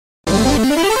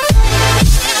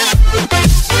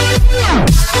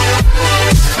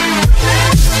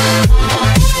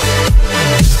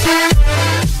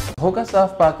Hoga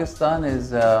Saaf Pakistan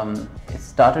is it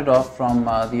started off from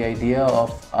the idea of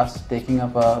us taking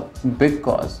up a big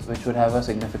cause which would have a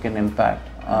significant impact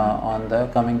on the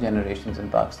coming generations in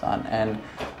Pakistan. And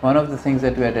one of the things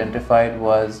that we identified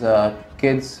was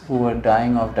kids who were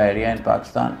dying of diarrhea in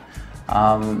Pakistan.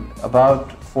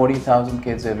 About 40,000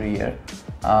 kids every year.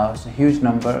 It's a huge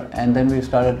number, and then we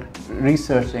started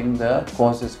researching the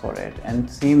causes for it, and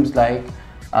it seems like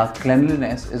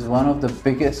cleanliness is one of the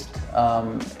biggest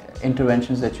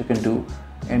interventions that you can do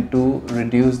to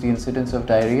reduce the incidence of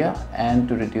diarrhea and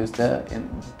to reduce the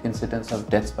incidence of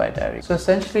deaths by diarrhea. So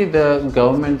essentially the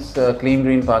government's Clean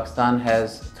Green Pakistan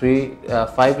has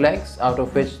 5 legs, out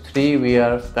of which 3 we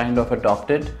are kind of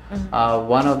adopted.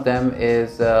 One of them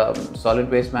is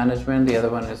solid waste management, the other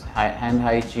one is hand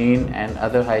hygiene and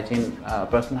other hygiene,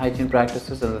 personal hygiene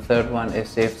practices, and the third one is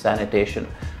safe sanitation.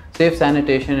 Safe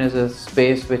sanitation is a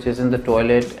space which is in the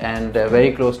toilet and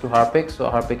very close to Harpic, so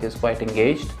Harpic is quite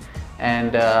engaged.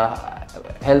 And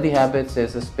healthy habits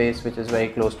is a space which is very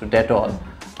close to Dettol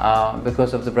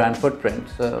because of the brand footprint.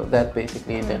 So that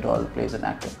basically Dettol plays an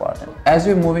active part. As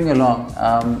we're moving along,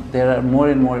 there are more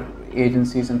and more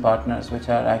agencies and partners which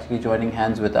are actually joining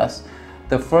hands with us.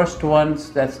 The first ones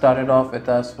that started off with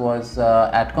us was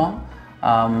AdCom.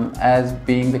 As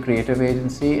being the creative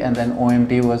agency, and then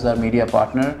OMD was our media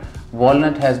partner.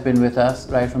 Walnut has been with us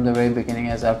right from the very beginning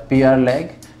as our PR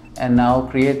leg, and now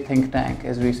Create Think Tank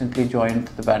has recently joined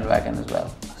the bandwagon as well.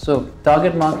 So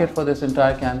target market for this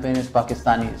entire campaign is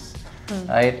Pakistanis,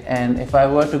 right? And if I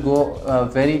were to go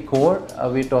very core,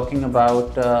 we're talking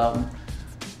about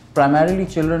primarily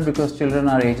children, because children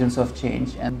are agents of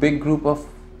change, and big group of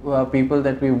people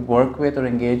that we work with or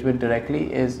engage with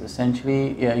directly is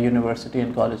essentially university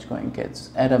and college going kids.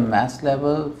 At a mass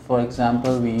level, for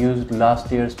example, we used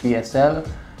last year's PSL,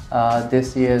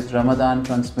 this year's Ramadan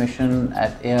transmission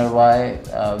at ARY,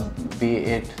 be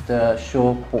it the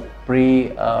show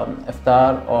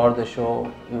pre-Iftar or the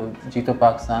show Jeeto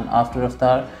Pakistan after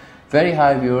Iftar. Very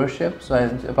high viewership, so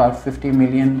about 50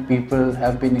 million people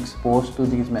have been exposed to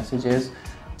these messages,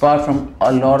 apart from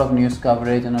a lot of news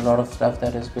coverage and a lot of stuff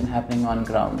that has been happening on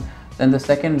ground. Then the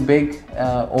second big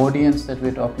audience that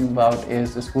we're talking about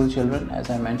is the school children.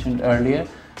 As I mentioned earlier,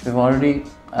 we've already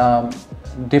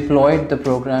deployed the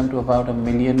program to about 1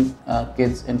 million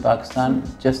kids in Pakistan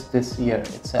just this year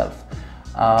itself.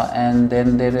 And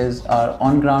then there is our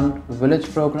on-ground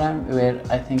village program, where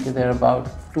I think there are about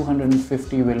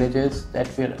 250 villages that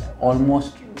we're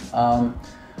almost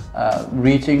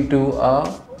reaching to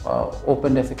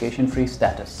open defecation free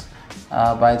status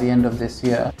by the end of this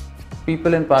year.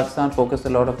 People in Pakistan focus a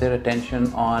lot of their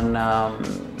attention on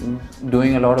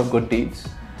doing a lot of good deeds,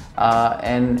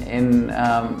 and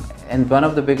one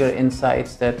of the bigger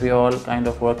insights that we all kind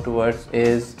of work towards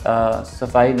is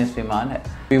Safai Nisf Iman Hai.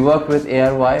 We worked with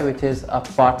ARY, which is a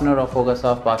partner of Hoga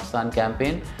Saaf Pakistan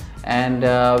campaign, and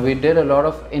we did a lot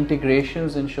of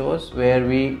integrations in shows where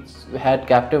we had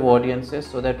captive audiences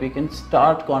so that we can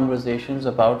start conversations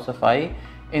about Safai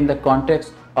in the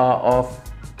context of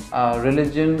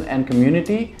religion and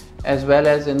community, as well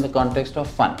as in the context of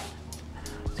fun.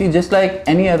 See, just like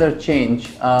any other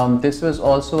change, this was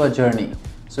also a journey.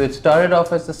 So it started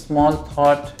off as a small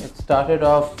thought, it started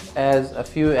off as a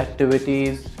few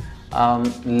activities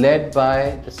led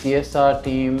by the CSR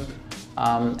team,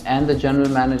 and the general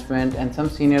management and some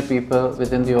senior people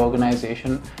within the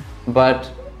organization.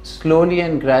 But slowly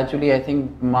and gradually, I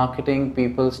think marketing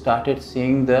people started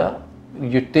seeing the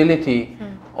utility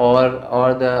or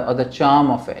the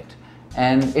charm of it.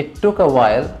 And it took a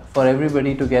while for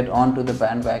everybody to get onto the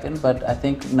bandwagon, but I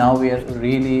think now we are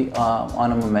really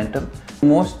on a momentum.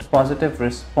 Most positive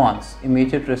response,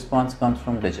 immediate response, comes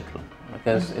from digital,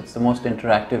 because it's the most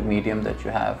interactive medium that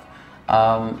you have.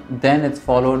 Then it's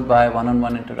followed by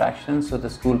one-on-one interactions, so the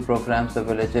school programs, the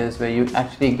villages, where you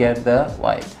actually get the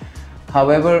vibe.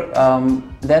 However,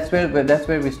 that's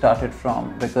where we started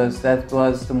from, because that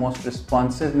was the most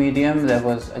responsive medium. That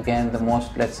was again the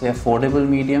most, let's say, affordable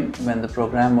medium when the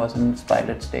program was in its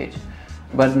pilot stage.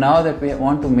 But now that we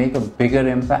want to make a bigger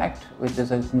impact, which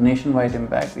is a nationwide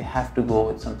impact, we have to go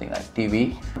with something like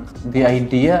TV. The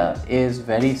idea is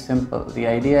very simple. The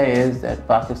idea is that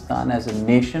Pakistan as a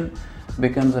nation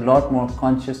becomes a lot more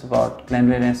conscious about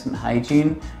cleanliness and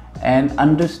hygiene, and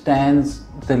understands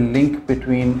the link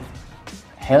between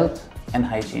health and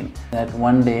hygiene. That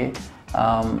one day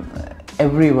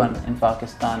everyone in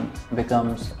Pakistan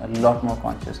becomes a lot more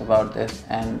conscious about this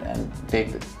and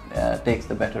takes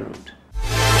the better route.